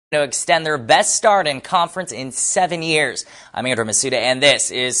to extend their best start in conference in 7 years. I'm Andrew Masuda, and this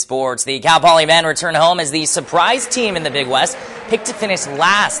is Sports. The Cal Poly men return home as the surprise team in the Big West, picked to finish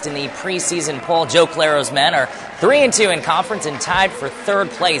last in the preseason poll. Joe Claro's men are 3-2 in conference and tied for third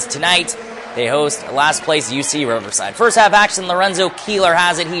place tonight. They host last place UC Riverside. First half action, Lorenzo Keeler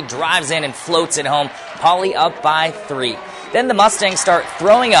has it. He drives in and floats it home. Poly up by 3. Then the Mustangs start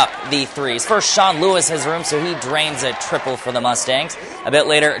throwing up the threes. First, Shawn Lewis has room, so he drains a triple for the Mustangs. A bit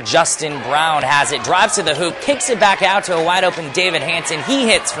later, Justin Brown has it, drives to the hoop, kicks it back out to a wide-open David Hanson. He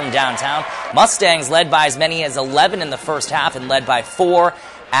hits from downtown. Mustangs led by as many as 11 in the first half and led by 4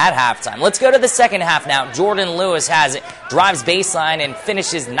 at halftime. Let's go to the second half now. Jordan Lewis has it, drives baseline and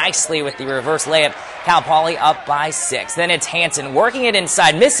finishes nicely with the reverse layup. Cal Poly up by 6. Then it's Hanson working it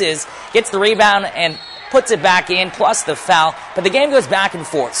inside, misses, gets the rebound and puts it back in, plus the foul, but the game goes back and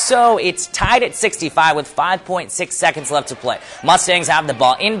forth. So it's tied at 65 with 5.6 seconds left to play. Mustangs have the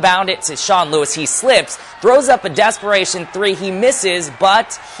ball, inbound it to Shawn Lewis. He slips, throws up a desperation 3. He misses,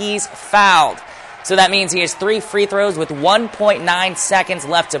 but he's fouled. So that means he has 3 free throws with 1.9 seconds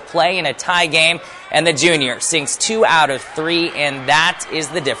left to play in a tie game. And the junior sinks 2 out of 3, and that is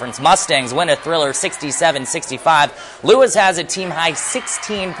the difference. Mustangs win a thriller 67-65. Lewis has a team-high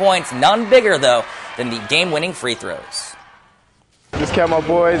 16 points, none bigger, though, than the game-winning free throws. Just kept my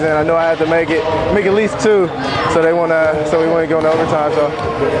boys, and I know I had to make at least 2, so we want to go into overtime. So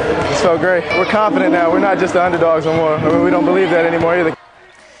it felt great. We're confident now. We're not just the underdogs no more. I mean, we don't believe that anymore either.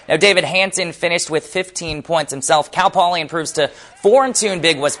 Now, David Hanson finished with 15 points himself. Cal Poly improves to 4-2 in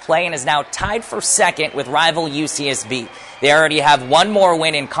Big West play and is now tied for second with rival UCSB. They already have one more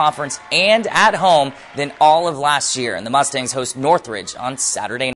win in conference and at home than all of last year, and the Mustangs host Northridge on Saturday night.